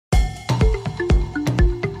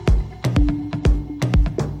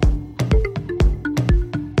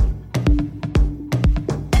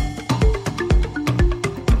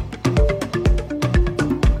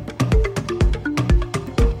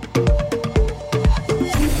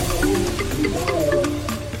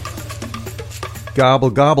Gobble,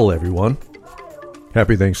 gobble, everyone.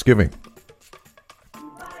 Happy Thanksgiving.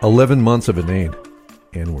 11 months of inane,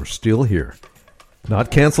 and we're still here.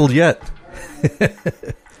 Not canceled yet.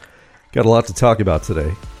 Got a lot to talk about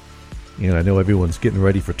today, and I know everyone's getting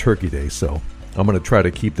ready for Turkey Day, so I'm going to try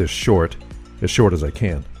to keep this short as I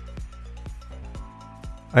can.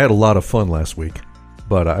 I had a lot of fun last week,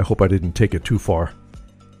 but I hope I didn't take it too far.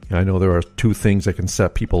 I know there are two things that can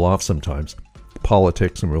set people off sometimes,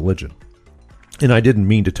 politics and religion. And I didn't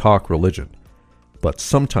mean to talk religion, but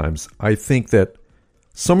sometimes I think that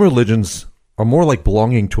some religions are more like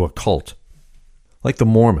belonging to a cult, like the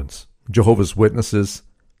Mormons, Jehovah's Witnesses,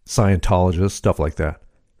 Scientologists, stuff like that.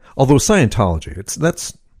 Although Scientology,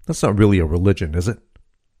 that's not really a religion, is it?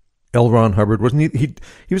 L. Ron Hubbard, wasn't he?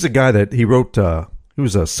 He was a guy that he wrote, he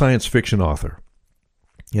was a science fiction author.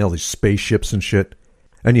 You know, these spaceships and shit.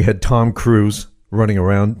 And you had Tom Cruise running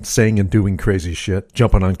around saying and doing crazy shit,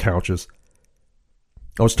 jumping on couches.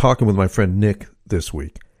 I was talking with my friend Nick this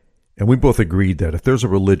week, and we both agreed that if there's a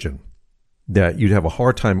religion that you'd have a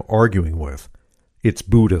hard time arguing with, it's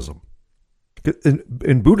Buddhism.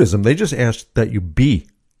 In Buddhism, they just ask that you be,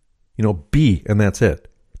 and that's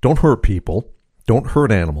it. Don't hurt people. Don't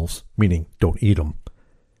hurt animals, meaning don't eat them.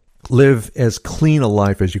 Live as clean a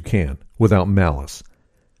life as you can without malice.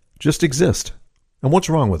 Just exist. And what's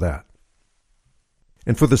wrong with that?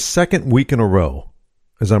 And for the second week in a row,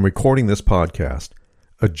 as I'm recording this podcast,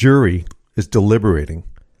 a jury is deliberating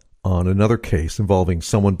on another case involving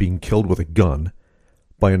someone being killed with a gun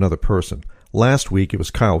by another person. Last week, it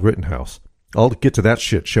was Kyle Rittenhouse. I'll get to that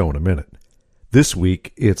shit show in a minute. This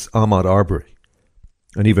week, it's Ahmaud Arbery,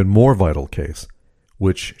 an even more vital case,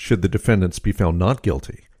 which, should the defendants be found not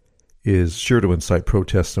guilty, is sure to incite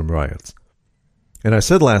protests and riots. And I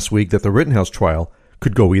said last week that the Rittenhouse trial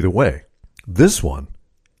could go either way. This one,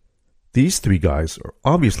 these three guys are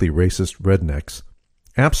obviously racist rednecks,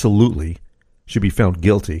 absolutely should be found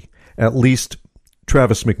guilty. At least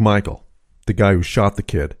Travis McMichael, the guy who shot the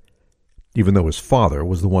kid, even though his father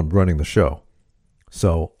was the one running the show.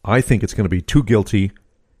 So I think it's going to be two guilty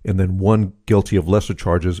and then one guilty of lesser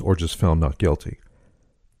charges or just found not guilty.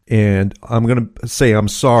 And I'm going to say I'm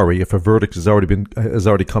sorry if a verdict has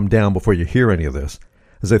already come down before you hear any of this,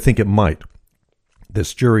 as I think it might.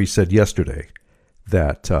 This jury said yesterday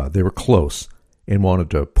that they were close and wanted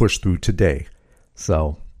to push through today.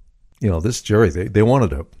 So, this jury, they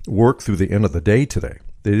wanted to work through the end of the day today.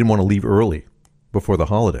 They didn't want to leave early before the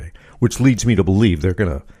holiday, which leads me to believe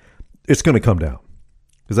it's going to come down.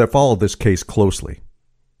 Because I followed this case closely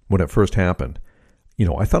when it first happened.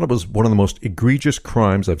 I thought it was one of the most egregious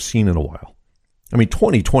crimes I've seen in a while.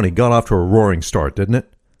 2020 got off to a roaring start, didn't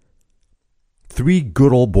it? 3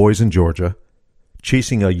 good old boys in Georgia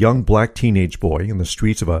chasing a young black teenage boy in the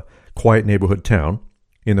streets of a quiet neighborhood town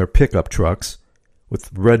in their pickup trucks with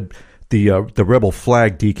the rebel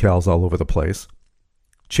flag decals all over the place.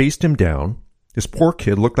 Chased him down. This poor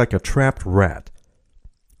kid looked like a trapped rat.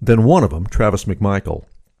 Then one of them, Travis McMichael,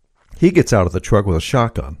 he gets out of the truck with a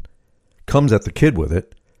shotgun. Comes at the kid with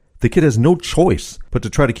it. The kid has no choice but to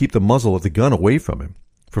try to keep the muzzle of the gun away from him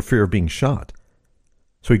for fear of being shot.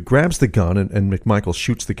 So he grabs the gun and McMichael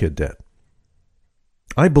shoots the kid dead.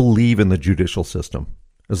 I believe in the judicial system,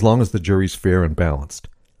 as long as the jury's fair and balanced.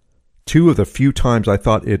 2 of the few times I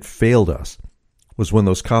thought it failed us was when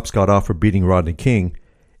those cops got off for beating Rodney King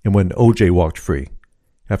and when O.J. walked free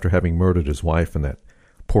after having murdered his wife and that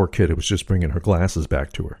poor kid who was just bringing her glasses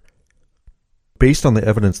back to her. Based on the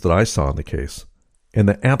evidence that I saw in the case, and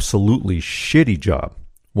the absolutely shitty job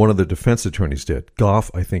one of the defense attorneys did, Goff,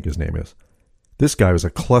 I think his name is, this guy was a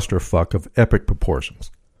clusterfuck of epic proportions.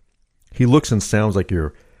 He looks and sounds like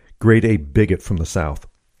your grade A bigot from the South.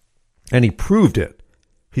 And he proved it.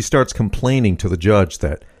 He starts complaining to the judge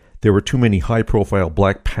that there were too many high-profile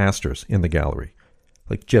black pastors in the gallery,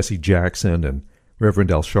 like Jesse Jackson and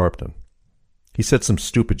Reverend Al Sharpton. He said some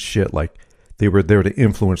stupid shit like they were there to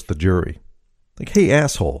influence the jury. Like, hey,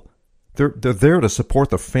 asshole, they're there to support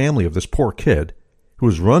the family of this poor kid who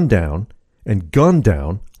was run down and gunned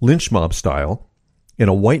down, lynch mob style, in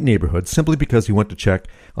a white neighborhood simply because he went to check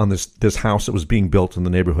on this house that was being built in the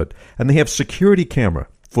neighborhood. And they have security camera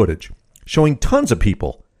footage showing tons of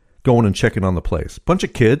people going and checking on the place. Bunch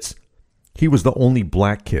of kids. He was the only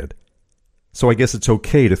black kid. So I guess it's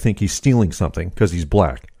okay to think he's stealing something because he's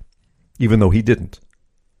black, even though he didn't.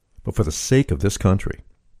 But for the sake of this country,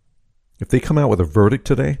 if they come out with a verdict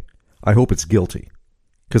today, I hope it's guilty,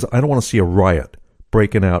 because I don't want to see a riot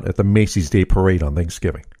breaking out at the Macy's Day Parade on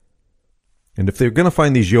Thanksgiving. And if they're going to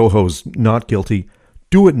find these yo-hos not guilty,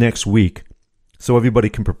 do it next week so everybody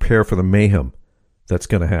can prepare for the mayhem that's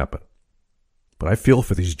going to happen. But I feel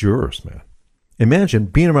for these jurors, man. Imagine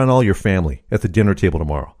being around all your family at the dinner table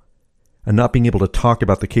tomorrow and not being able to talk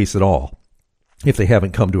about the case at all if they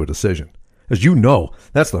haven't come to a decision. As you know,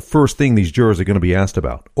 that's the first thing these jurors are going to be asked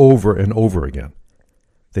about over and over again.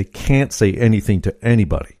 They can't say anything to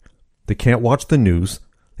anybody. They can't watch the news.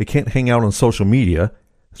 They can't hang out on social media,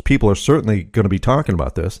 as people are certainly going to be talking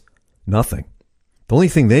about this. Nothing. The only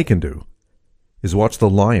thing they can do is watch the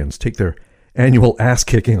Lions take their annual ass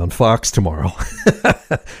kicking on Fox tomorrow.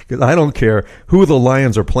 Because I don't care who the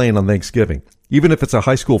Lions are playing on Thanksgiving. Even if it's a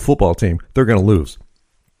high school football team, they're going to lose.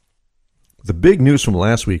 The big news from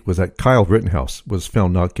last week was that Kyle Rittenhouse was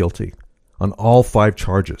found not guilty on all 5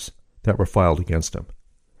 charges that were filed against him.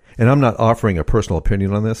 And I'm not offering a personal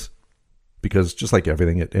opinion on this, because just like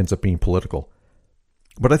everything, it ends up being political.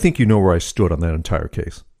 But I think you know where I stood on that entire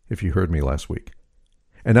case, if you heard me last week.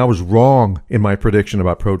 And I was wrong in my prediction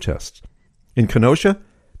about protests. In Kenosha,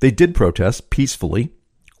 they did protest peacefully,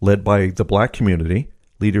 led by the black community,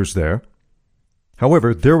 leaders there.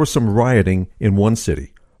 However, there was some rioting in one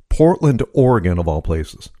city, Portland, Oregon, of all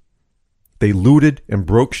places. They looted and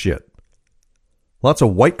broke shit. Lots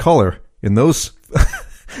of white collar in those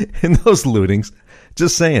in those lootings.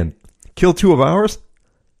 Just saying. Kill 2 of ours?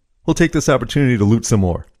 We'll take this opportunity to loot some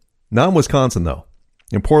more. Not in Wisconsin, though.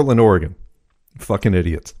 In Portland, Oregon. Fucking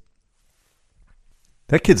idiots.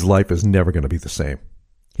 That kid's life is never going to be the same.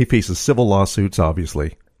 He faces civil lawsuits,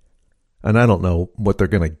 obviously. And I don't know what they're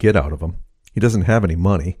going to get out of him. He doesn't have any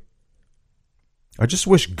money. I just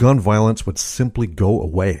wish gun violence would simply go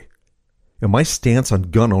away. And my stance on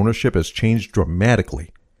gun ownership has changed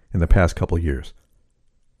dramatically in the past couple of years.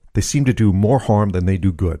 They seem to do more harm than they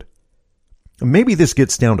do good. And maybe this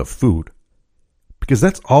gets down to food, because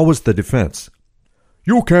that's always the defense.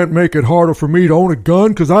 You can't make it harder for me to own a gun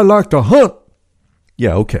because I like to hunt.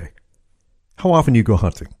 Yeah, okay. How often you go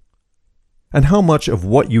hunting? And how much of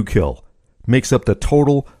what you kill makes up the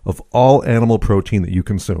total of all animal protein that you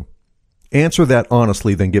consume? Answer that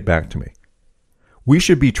honestly, then get back to me. We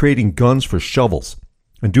should be trading guns for shovels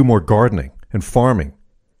and do more gardening and farming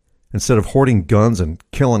instead of hoarding guns and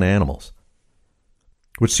killing animals,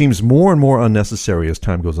 which seems more and more unnecessary as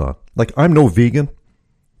time goes on. Like, I'm no vegan,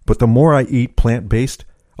 but the more I eat plant-based,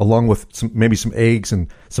 along with maybe some eggs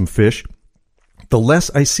and some fish, the less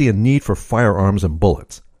I see a need for firearms and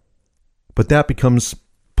bullets. But that becomes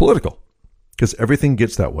political, because everything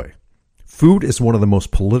gets that way. Food is one of the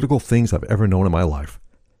most political things I've ever known in my life.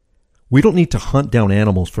 We don't need to hunt down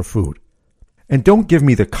animals for food. And don't give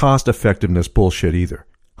me the cost-effectiveness bullshit either.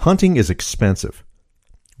 Hunting is expensive.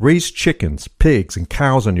 Raise chickens, pigs, and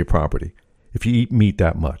cows on your property if you eat meat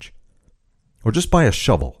that much. Or just buy a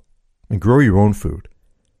shovel and grow your own food.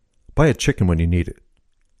 Buy a chicken when you need it.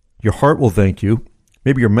 Your heart will thank you.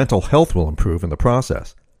 Maybe your mental health will improve in the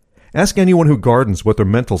process. Ask anyone who gardens what their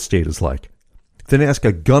mental state is like. Then ask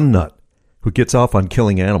a gun nut who gets off on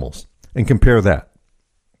killing animals and compare that.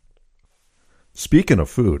 Speaking of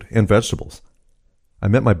food and vegetables, I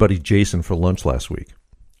met my buddy Jason for lunch last week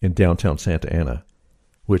in downtown Santa Ana,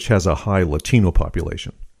 which has a high Latino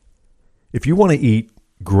population. If you want to eat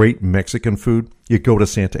great Mexican food, you go to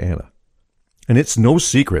Santa Ana. And it's no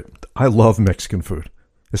secret, I love Mexican food,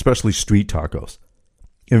 especially street tacos.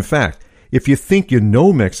 In fact, if you think you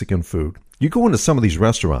know Mexican food, you go into some of these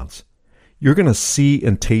restaurants, you're going to see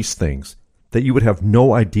and taste things that you would have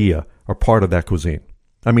no idea are part of that cuisine.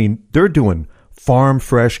 I mean, they're doing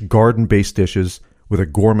farm-fresh, garden-based dishes with a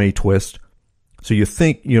gourmet twist. So you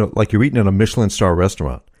think, like you're eating in a Michelin star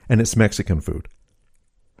restaurant, and it's Mexican food.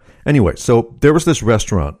 Anyway, so there was this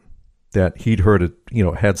restaurant that he'd heard it,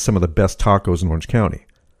 had some of the best tacos in Orange County.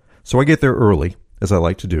 So I get there early, as I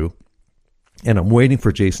like to do, and I'm waiting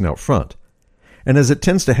for Jason out front. And as it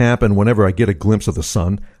tends to happen whenever I get a glimpse of the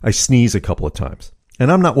sun, I sneeze a couple of times.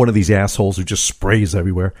 And I'm not one of these assholes who just sprays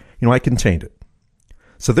everywhere. I contained it.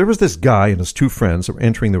 So there was this guy and his 2 friends that were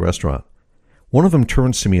entering the restaurant. One of them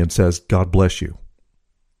turns to me and says, "God bless you."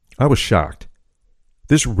 I was shocked.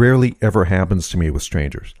 This rarely ever happens to me with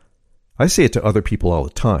strangers. I say it to other people all the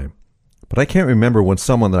time, but I can't remember when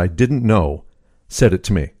someone that I didn't know said it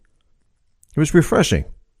to me. It was refreshing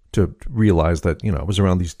to realize that, I was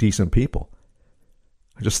around these decent people.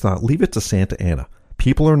 I just thought, leave it to Santa Ana.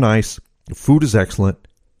 People are nice, the food is excellent,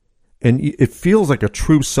 and it feels like a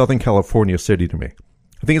true Southern California city to me.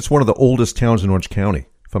 I think it's one of the oldest towns in Orange County,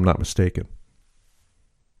 if I'm not mistaken.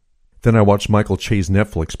 Then I watched Michael Che's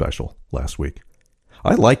Netflix special last week.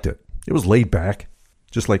 I liked it. It was laid back,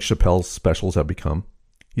 just like Chappelle's specials have become.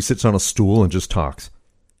 He sits on a stool and just talks.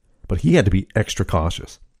 But he had to be extra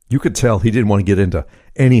cautious. You could tell he didn't want to get into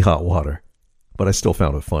any hot water, but I still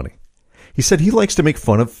found it funny. He said he likes to make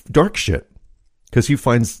fun of dark shit because he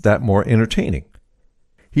finds that more entertaining.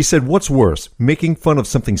 He said, what's worse, making fun of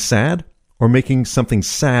something sad or making something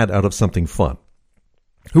sad out of something fun?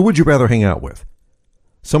 Who would you rather hang out with?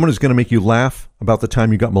 Someone who's going to make you laugh about the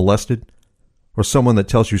time you got molested, or someone that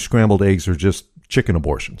tells you scrambled eggs are just chicken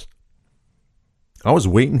abortions? I was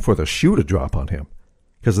waiting for the shoe to drop on him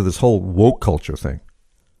because of this whole woke culture thing.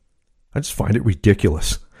 I just find it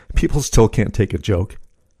ridiculous. People still can't take a joke.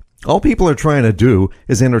 All people are trying to do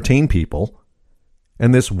is entertain people,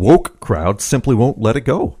 and this woke crowd simply won't let it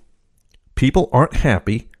go. People aren't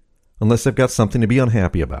happy unless they've got something to be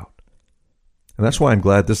unhappy about. And that's why I'm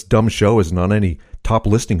glad this dumb show isn't on any top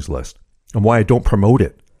listings list, and why I don't promote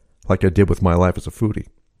it like I did with My Life as a Foodie.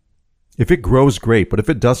 If it grows, great, but if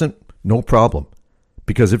it doesn't, no problem.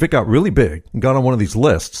 Because if it got really big and got on one of these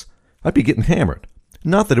lists, I'd be getting hammered.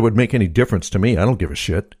 Not that it would make any difference to me. I don't give a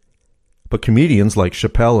shit. But comedians like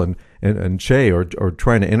Chappelle and Che are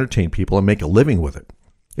trying to entertain people and make a living with it.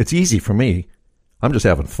 It's easy for me. I'm just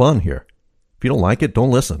having fun here. If you don't like it, don't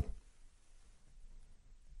listen.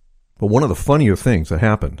 But one of the funnier things that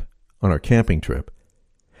happened on our camping trip,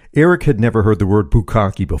 Eric had never heard the word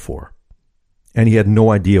bukkake before, and he had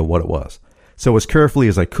no idea what it was. So as carefully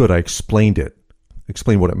as I could, I explained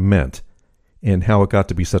what it meant, and how it got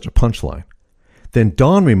to be such a punchline. Then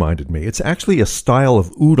Don reminded me it's actually a style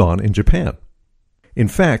of udon in Japan. In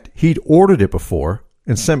fact, he'd ordered it before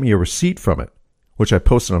and sent me a receipt from it, which I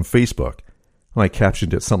posted on Facebook. And I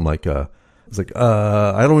captioned it something like, I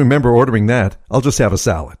don't remember ordering that. I'll just have a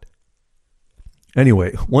salad.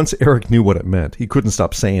 Anyway, once Eric knew what it meant, he couldn't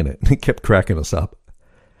stop saying it. He kept cracking us up.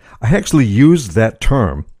 I actually used that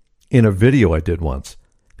term in a video I did once.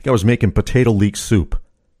 I think I was making potato leek soup.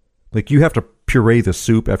 Like, you have to puree the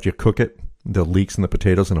soup after you cook it, the leeks and the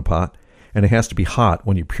potatoes in a pot, and it has to be hot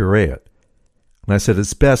when you puree it. And I said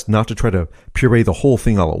it's best not to try to puree the whole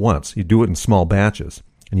thing all at once. You do it in small batches,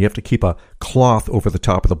 and you have to keep a cloth over the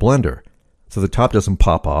top of the blender so the top doesn't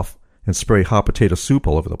pop off and spray hot potato soup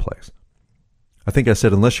all over the place. I think I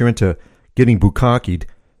said, unless you're into getting bukkakeed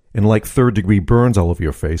and like third-degree burns all over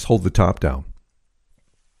your face, hold the top down.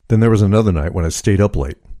 Then there was another night when I stayed up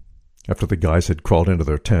late after the guys had crawled into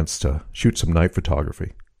their tents to shoot some night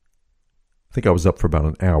photography. I think I was up for about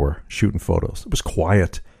an hour shooting photos. It was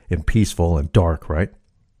quiet and peaceful and dark, right?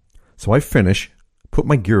 So I finish, put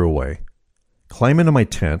my gear away, climb into my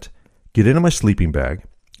tent, get into my sleeping bag,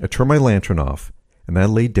 I turn my lantern off, and I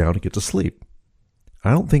laid down to get to sleep. I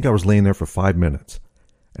don't think I was laying there for 5 minutes,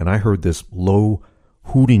 and I heard this low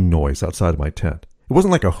hooting noise outside of my tent. It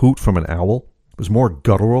wasn't like a hoot from an owl. It was more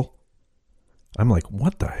guttural. I'm like,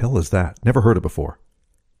 what the hell is that? Never heard it before.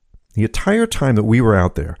 The entire time that we were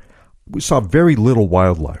out there, we saw very little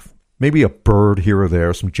wildlife. Maybe a bird here or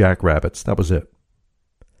there, some jackrabbits. That was it.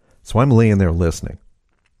 So I'm laying there listening.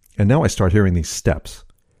 And now I start hearing these steps.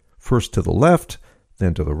 First to the left,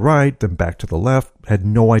 then to the right, then back to the left. Had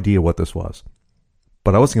no idea what this was.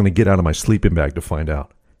 But I wasn't going to get out of my sleeping bag to find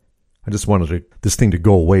out. I just wanted this thing to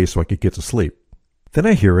go away so I could get to sleep. Then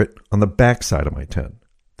I hear it on the back side of my tent.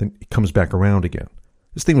 Then it comes back around again.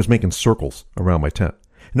 This thing was making circles around my tent.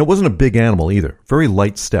 And it wasn't a big animal either. Very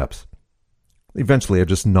light steps. Eventually, I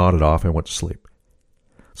just nodded off and went to sleep.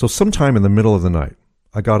 So sometime in the middle of the night,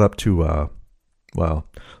 I got up to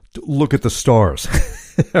look at the stars.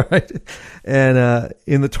 All right? And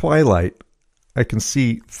in the twilight, I can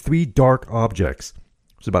see 3 dark objects.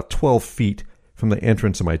 It was about 12 feet from the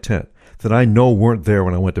entrance of my tent that I know weren't there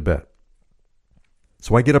when I went to bed.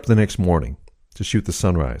 So I get up the next morning to shoot the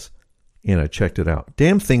sunrise, and I checked it out.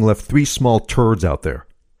 Damn thing left 3 small turds out there.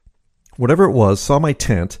 Whatever it was, saw my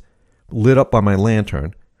tent, lit up by my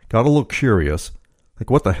lantern, got a little curious, like,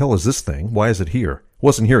 what the hell is this thing? Why is it here? It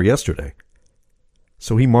wasn't here yesterday.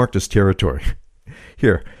 So he marked his territory.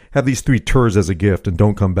 Here, have these 3 turds as a gift and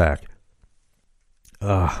don't come back.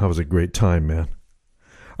 That was a great time, man.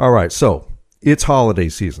 All right, so it's holiday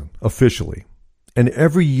season, officially. And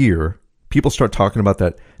every year, people start talking about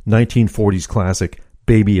that 1940s classic,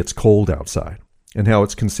 Baby It's Cold Outside, and how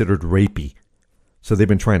it's considered rapey. So they've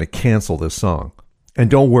been trying to cancel this song. And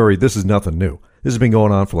don't worry, this is nothing new. This has been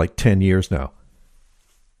going on for like 10 years now.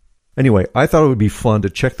 Anyway, I thought it would be fun to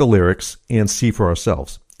check the lyrics and see for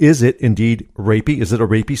ourselves. Is it indeed rapey? Is it a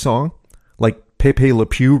rapey song? Like Pepe Le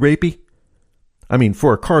Pew rapey? I mean,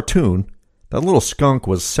 for a cartoon, that little skunk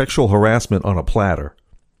was sexual harassment on a platter.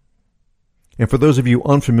 And for those of you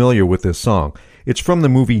unfamiliar with this song, it's from the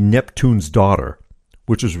movie Neptune's Daughter,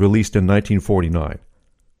 which was released in 1949.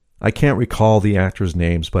 I can't recall the actors'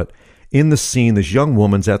 names, but in the scene, this young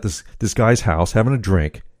woman's at this guy's house having a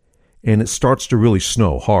drink, and it starts to really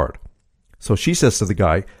snow hard. So she says to the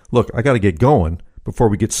guy, look, I got to get going before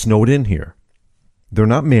we get snowed in here. They're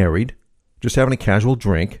not married. just having a casual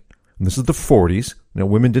drink. And this is the 40s.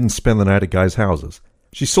 Women didn't spend the night at guys' houses.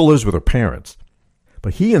 She still lives with her parents.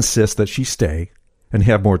 But he insists that she stay and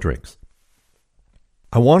have more drinks.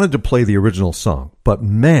 I wanted to play the original song, but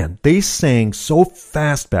man, they sang so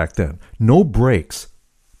fast back then. No breaks.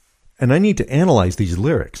 And I need to analyze these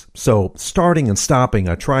lyrics. So starting and stopping,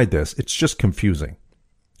 I tried this. It's just confusing.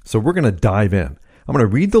 So we're going to dive in. I'm going to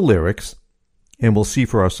read the lyrics and we'll see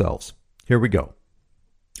for ourselves. Here we go.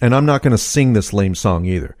 And I'm not going to sing this lame song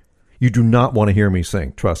either. You do not want to hear me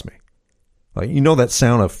sing, trust me. You know that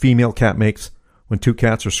sound a female cat makes when two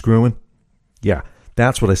cats are screwing? Yeah,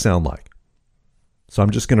 that's what I sound like. So I'm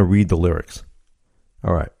just going to read the lyrics.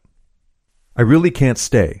 All right. I really can't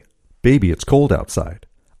stay. Baby, it's cold outside.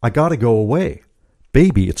 I got to go away.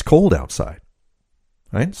 Baby, it's cold outside.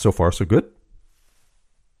 All right, so far so good.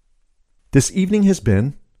 This evening has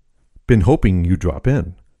been hoping you drop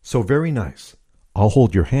in. So very nice. I'll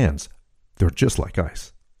hold your hands. They're just like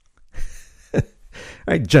ice. All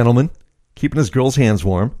right, gentlemen, keeping his girl's hands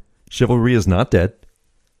warm. Chivalry is not dead.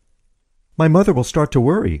 My mother will start to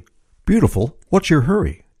worry. Beautiful, what's your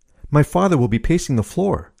hurry? My father will be pacing the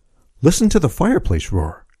floor. Listen to the fireplace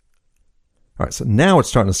roar. All right, so now it's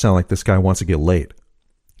starting to sound like this guy wants to get laid.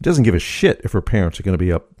 He doesn't give a shit if her parents are going to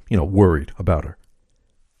be up, worried about her.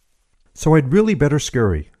 So I'd really better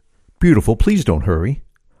scurry. Beautiful, please don't hurry.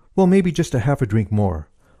 Well, maybe just a half a drink more.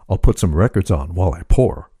 I'll put some records on while I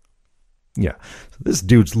pour. Yeah, so this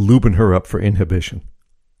dude's lubing her up for inhibition.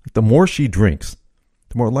 The more she drinks,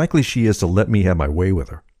 the more likely she is to let me have my way with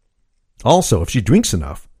her. Also, if she drinks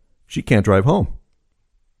enough, she can't drive home.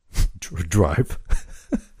 Drive?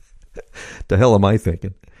 The hell am I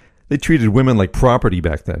thinking? They treated women like property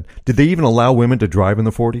back then. Did they even allow women to drive in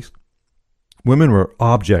the 40s? Women were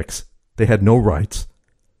objects. They had no rights.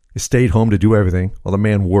 They stayed home to do everything while the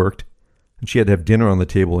man worked, and she had to have dinner on the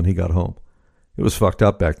table when he got home. It was fucked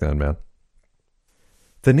up back then, man.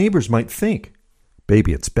 The neighbors might think,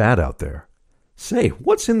 baby, it's bad out there. Say,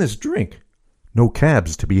 what's in this drink? No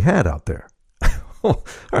cabs to be had out there. All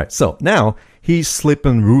right, so now he's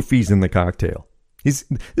slipping roofies in the cocktail. This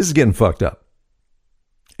is getting fucked up.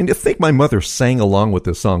 And to think my mother sang along with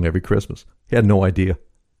this song every Christmas. He had no idea.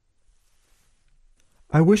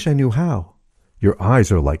 I wish I knew how. Your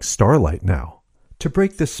eyes are like starlight now. To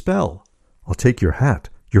break this spell, I'll take your hat.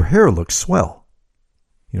 Your hair looks swell.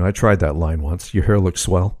 I tried that line once. Your hair looks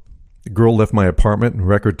swell. The girl left my apartment in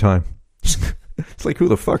record time. It's like, who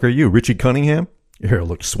the fuck are you, Richie Cunningham? Your hair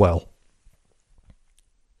looks swell.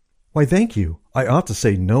 Why, thank you. I ought to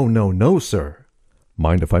say no, no, no, sir.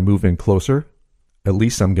 Mind if I move in closer? At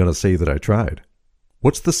least I'm going to say that I tried.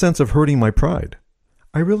 What's the sense of hurting my pride?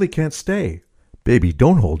 I really can't stay. Baby,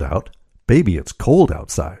 don't hold out. Baby, it's cold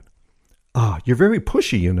outside. Ah, you're very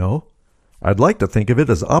pushy, I'd like to think of it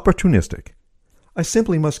as opportunistic. I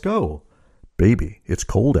simply must go. Baby, it's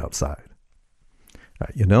cold outside.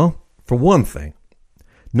 For one thing,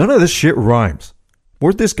 none of this shit rhymes.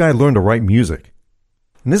 Where'd this guy learn to write music?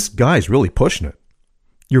 And this guy's really pushing it.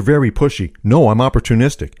 You're very pushy. No, I'm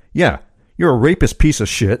opportunistic. Yeah, you're a rapist piece of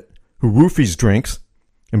shit who roofies drinks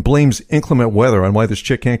and blames inclement weather on why this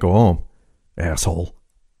chick can't go home. Asshole.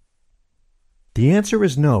 The answer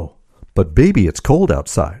is no. But baby, it's cold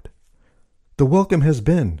outside. The welcome has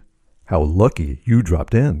been. How lucky you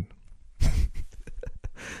dropped in.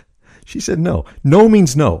 She said no. No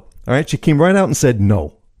means no. All right, she came right out and said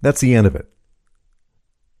no. That's the end of it.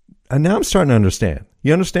 And now I'm starting to understand.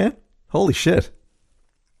 You understand? Holy shit.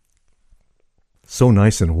 So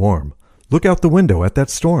nice and warm. Look out the window at that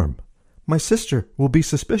storm. My sister will be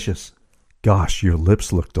suspicious. Gosh, your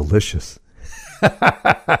lips look delicious.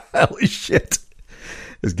 Holy shit.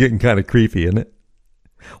 It's getting kind of creepy, isn't it?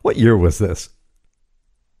 What year was this?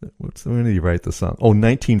 When did he write the song? Oh,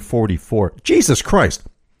 1944. Jesus Christ.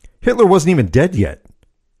 Hitler wasn't even dead yet.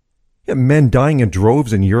 You have men dying in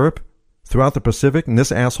droves in Europe, throughout the Pacific, and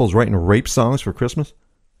this asshole's writing rape songs for Christmas?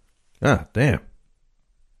 Ah, damn.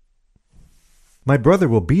 My brother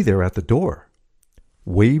will be there at the door.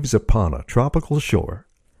 Waves upon a tropical shore.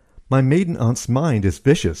 My maiden aunt's mind is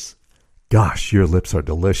vicious. Gosh, your lips are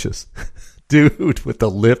delicious. Dude, with the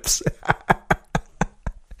lips.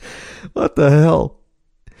 What the hell?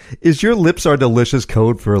 Is your lips are delicious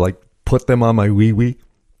code for, put them on my wee-wee?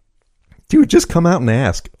 Dude, just come out and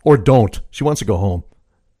ask. Or don't. She wants to go home.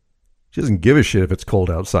 She doesn't give a shit if it's cold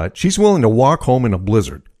outside. She's willing to walk home in a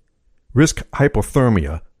blizzard, risk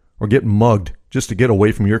hypothermia, or get mugged just to get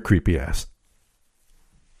away from your creepy ass.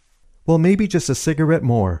 Well, maybe just a cigarette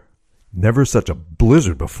more. Never such a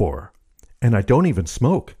blizzard before. And I don't even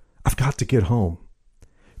smoke. I've got to get home.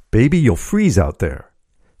 Baby, you'll freeze out there.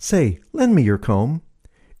 Say, lend me your comb.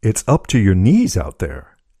 It's up to your knees out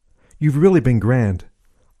there. You've really been grand.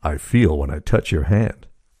 I feel when I touch your hand.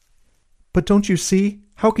 But don't you see?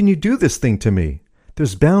 How can you do this thing to me?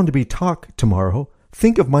 There's bound to be talk tomorrow.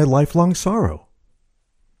 Think of my lifelong sorrow.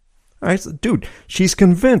 All right, so, dude, she's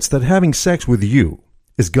convinced that having sex with you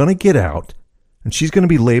is going to get out, and she's going to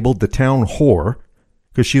be labeled the town whore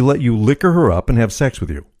because she let you liquor her up and have sex with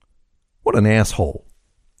you. What an asshole.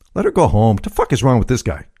 Let her go home. What the fuck is wrong with this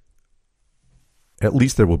guy? At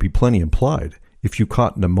least there will be plenty implied if you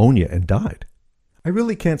caught pneumonia and died. I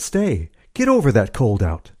really can't stay. Get over that cold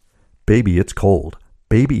out. Baby, it's cold.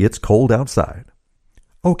 Baby, it's cold outside.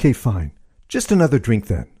 Okay, fine. Just another drink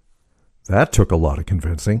then. That took a lot of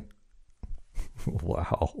convincing.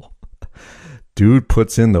 Wow. Dude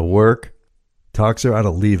puts in the work, talks her out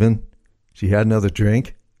of leaving. She had another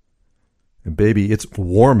drink. And baby, it's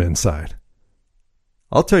warm inside.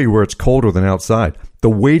 I'll tell you where it's colder than outside. The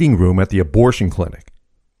waiting room at the abortion clinic.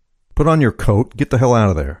 Put on your coat. Get the hell out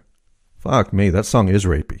of there. Fuck me, that song is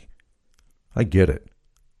rapey. I get it.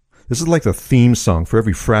 This is like the theme song for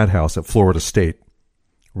every frat house at Florida State.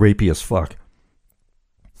 Rapey as fuck.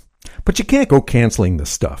 But you can't go canceling this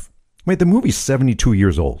stuff. Wait, the movie's 72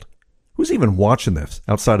 years old. Who's even watching this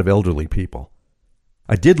outside of elderly people?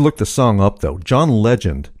 I did look the song up, though. John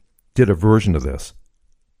Legend did a version of this.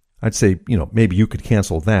 I'd say, maybe you could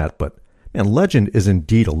cancel that, but, man, Legend is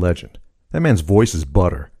indeed a legend. That man's voice is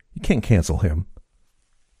butter. You can't cancel him.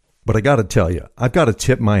 But I gotta tell you, I've got to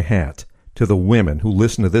tip my hat to the women who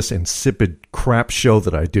listen to this insipid crap show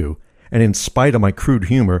that I do, and in spite of my crude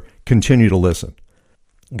humor, continue to listen.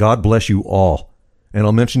 God bless you all. And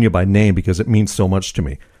I'll mention you by name because it means so much to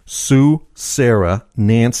me. Sue, Sarah,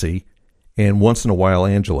 Nancy, and once in a while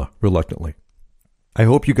Angela, reluctantly. I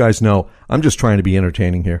hope you guys know I'm just trying to be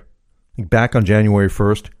entertaining here. Back on January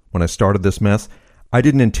 1st, when I started this mess, I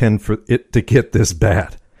didn't intend for it to get this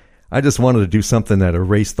bad. I just wanted to do something that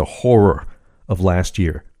erased the horror of last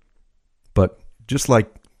year. But just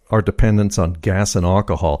like our dependence on gas and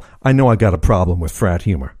alcohol, I know I got a problem with frat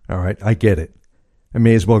humor. All right, I get it. I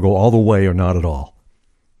may as well go all the way or not at all.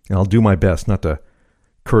 And I'll do my best not to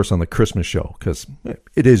curse on the Christmas show, because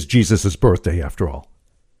it is Jesus' birthday after all.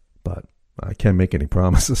 But I can't make any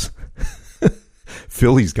promises.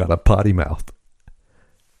 Philly's got a potty mouth.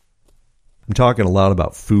 I'm talking a lot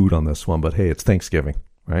about food on this one, but hey, it's Thanksgiving,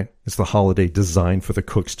 right? It's the holiday designed for the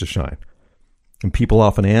cooks to shine. And people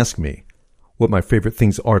often ask me what my favorite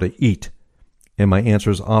things are to eat, and my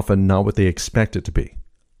answer is often not what they expect it to be,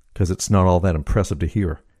 because it's not all that impressive to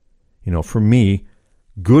hear. For me,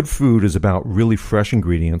 good food is about really fresh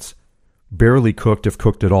ingredients, barely cooked if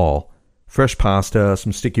cooked at all, fresh pasta,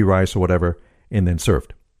 some sticky rice or whatever, and then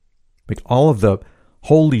served. Like all of the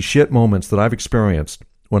holy shit moments that I've experienced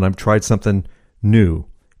when I've tried something new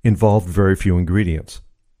involved very few ingredients.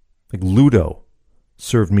 Like Ludo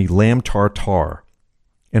served me lamb tartare,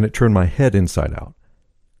 and it turned my head inside out.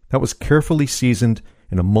 That was carefully seasoned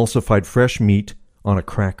and emulsified fresh meat on a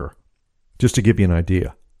cracker, just to give you an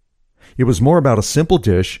idea. It was more about a simple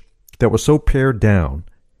dish that was so pared down.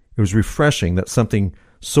 It was refreshing that something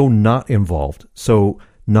so not involved, so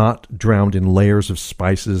not drowned in layers of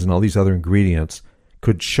spices and all these other ingredients,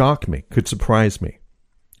 could shock me, could surprise me.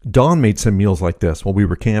 Dawn made some meals like this while we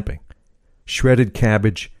were camping. Shredded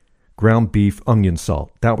cabbage, ground beef, onion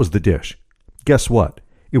salt. That was the dish. Guess what?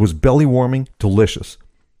 It was belly-warming, delicious.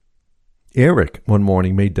 Eric, one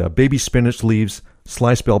morning, made baby spinach leaves,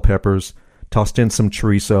 sliced bell peppers, tossed in some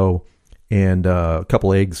chorizo, and a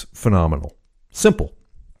couple eggs. Phenomenal. Simple.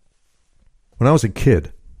 When I was a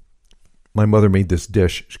kid, my mother made this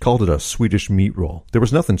dish. She called it a Swedish meat roll. There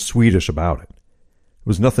was nothing Swedish about it. It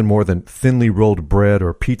was nothing more than thinly rolled bread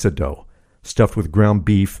or pizza dough, stuffed with ground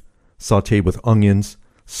beef, sautéed with onions,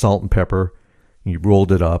 salt and pepper. And you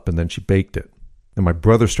rolled it up, and then she baked it. And my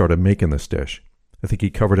brother started making this dish. I think he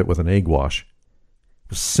covered it with an egg wash.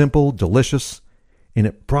 It was simple, delicious, and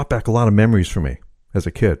it brought back a lot of memories for me as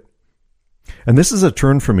a kid. And this is a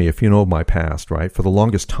turn for me if you know my past, right? For the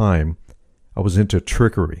longest time, I was into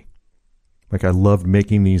trickery. Like I loved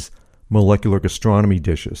making these molecular gastronomy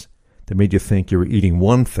dishes that made you think you were eating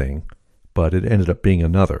one thing, but it ended up being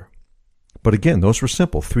another. But again, those were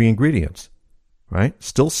simple, 3 ingredients, right?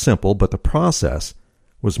 Still simple, but the process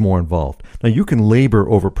was more involved. Now, you can labor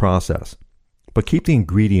over process, but keep the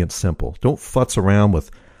ingredients simple. Don't futz around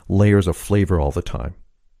with layers of flavor all the time.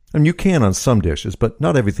 And you can on some dishes, but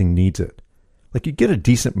not everything needs it. Like you get a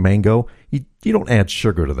decent mango, you don't add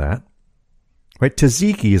sugar to that. Right?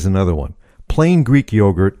 Tzatziki is another one. Plain Greek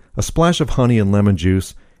yogurt, a splash of honey and lemon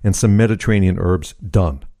juice, and some Mediterranean herbs,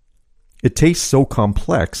 done. It tastes so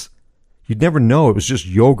complex, you'd never know it was just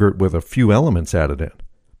yogurt with a few elements added in.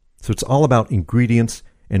 So it's all about ingredients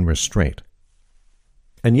and restraint.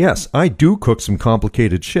 And yes, I do cook some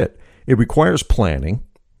complicated shit. It requires planning,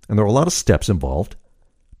 and there are a lot of steps involved.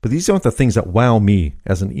 But these aren't the things that wow me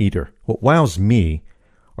as an eater. What wows me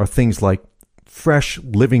are things like fresh,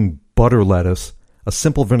 living butter lettuce, a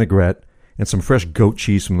simple vinaigrette, and some fresh goat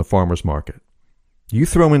cheese from the farmer's market. You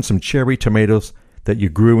throw in some cherry tomatoes that you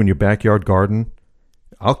grew in your backyard garden,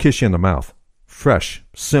 I'll kiss you in the mouth. Fresh,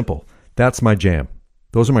 simple, that's my jam.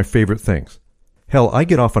 Those are my favorite things. Hell, I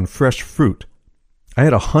get off on fresh fruit. I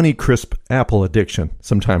had a Honeycrisp apple addiction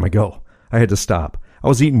some time ago. I had to stop. I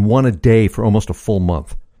was eating one a day for almost a full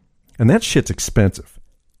month. And that shit's expensive.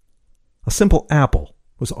 A simple apple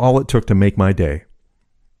was all it took to make my day.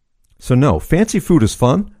 So no, fancy food is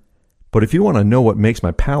fun, but if you want to know what makes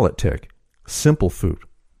my palate tick, simple food,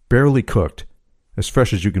 barely cooked, as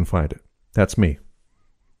fresh as you can find it. That's me.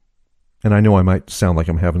 And I know I might sound like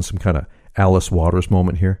I'm having some kind of Alice Waters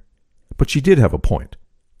moment here, but she did have a point.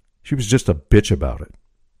 She was just a bitch about it.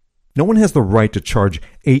 No one has the right to charge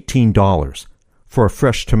 $18 for a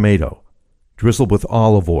fresh tomato, drizzled with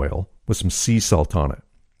olive oil with some sea salt on it.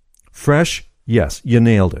 Fresh? Yes, you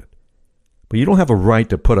nailed it. But you don't have a right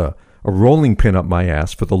to put a rolling pin up my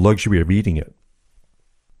ass for the luxury of eating it.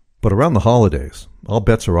 But around the holidays, all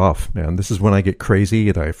bets are off, man. This is when I get crazy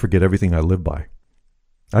and I forget everything I live by.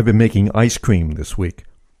 I've been making ice cream this week.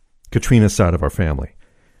 Katrina's side of our family,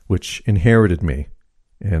 which inherited me,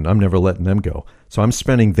 and I'm never letting them go. So I'm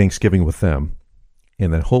spending Thanksgiving with them,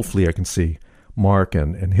 and then hopefully I can see Mark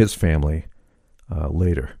and his family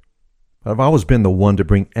later. I've always been the one to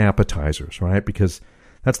bring appetizers, right? Because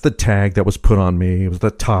that's the tag that was put on me. It was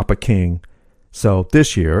the top of king. So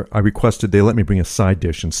this year, I requested they let me bring a side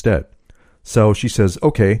dish instead. So she says,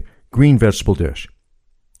 okay, green vegetable dish.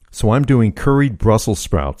 So I'm doing curried Brussels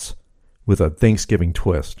sprouts with a Thanksgiving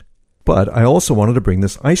twist. But I also wanted to bring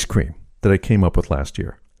this ice cream that I came up with last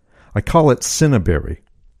year. I call it Cinnaberry.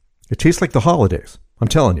 It tastes like the holidays. I'm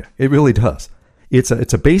telling you, it really does. It's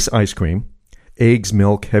a base ice cream, eggs,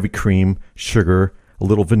 milk, heavy cream, sugar, a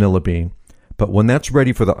little vanilla bean. But when that's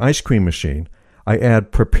ready for the ice cream machine, I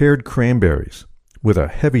add prepared cranberries with a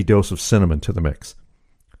heavy dose of cinnamon to the mix.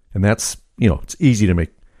 And that's, it's easy to make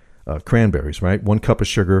cranberries, right? 1 cup of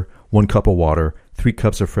sugar, 1 cup of water, 3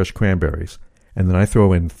 cups of fresh cranberries. And then I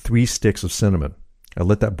throw in 3 sticks of cinnamon. I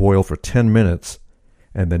let that boil for 10 minutes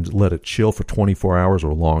and then let it chill for 24 hours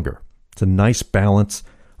or longer. It's a nice balance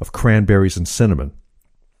of cranberries and cinnamon.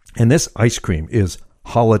 And this ice cream is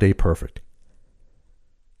holiday perfect.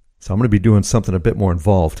 So I'm going to be doing something a bit more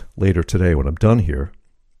involved later today when I'm done here,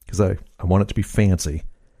 because I want it to be fancy,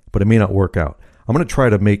 but it may not work out. I'm going to try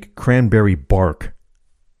to make cranberry bark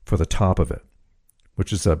for the top of it,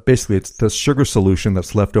 which is basically it's the sugar solution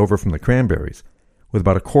that's left over from the cranberries with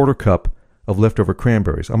about a 1/4 cup of leftover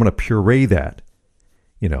cranberries. I'm going to puree that,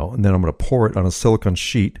 and then I'm going to pour it on a silicone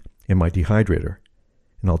sheet in my dehydrator,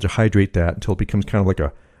 and I'll dehydrate that until it becomes kind of like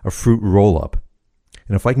a fruit roll-up.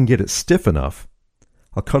 And if I can get it stiff enough,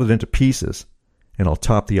 I'll cut it into pieces, and I'll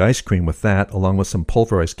top the ice cream with that along with some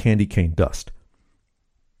pulverized candy cane dust.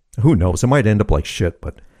 Who knows? It might end up like shit,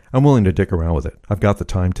 but I'm willing to dick around with it. I've got the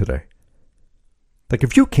time today. Like,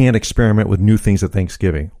 if you can't experiment with new things at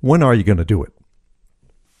Thanksgiving, when are you going to do it?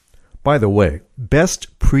 By the way,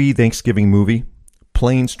 best pre-Thanksgiving movie,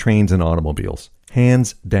 Planes, Trains, and Automobiles.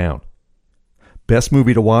 Hands down. Best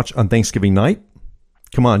movie to watch on Thanksgiving night?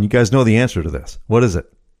 Come on, you guys know the answer to this. What is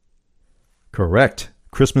it? Correct.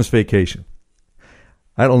 Christmas Vacation.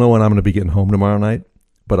 I don't know when I'm going to be getting home tomorrow night,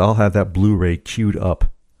 but I'll have that Blu-ray queued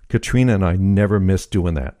up. Katrina and I never missed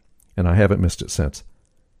doing that, and I haven't missed it since.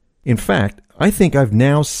 In fact, I think I've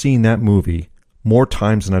now seen that movie more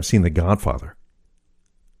times than I've seen The Godfather.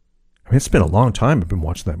 I mean, it's been a long time I've been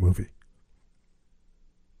watching that movie.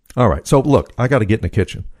 All right, so look, I got to get in the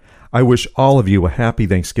kitchen. I wish all of you a happy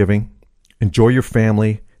Thanksgiving. Enjoy your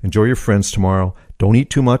family. Enjoy your friends tomorrow. Don't eat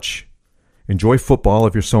too much. Enjoy football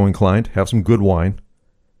if you're so inclined. Have some good wine.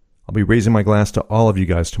 I'll be raising my glass to all of you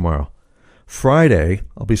guys tomorrow. Friday,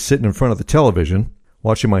 I'll be sitting in front of the television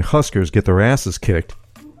watching my Huskers get their asses kicked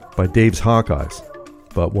by Dave's Hawkeyes.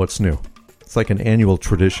 But what's new? It's like an annual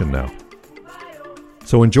tradition now.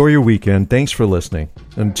 So enjoy your weekend. Thanks for listening.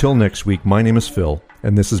 Until next week, my name is Phil,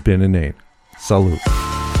 and this has been Inane. Salute.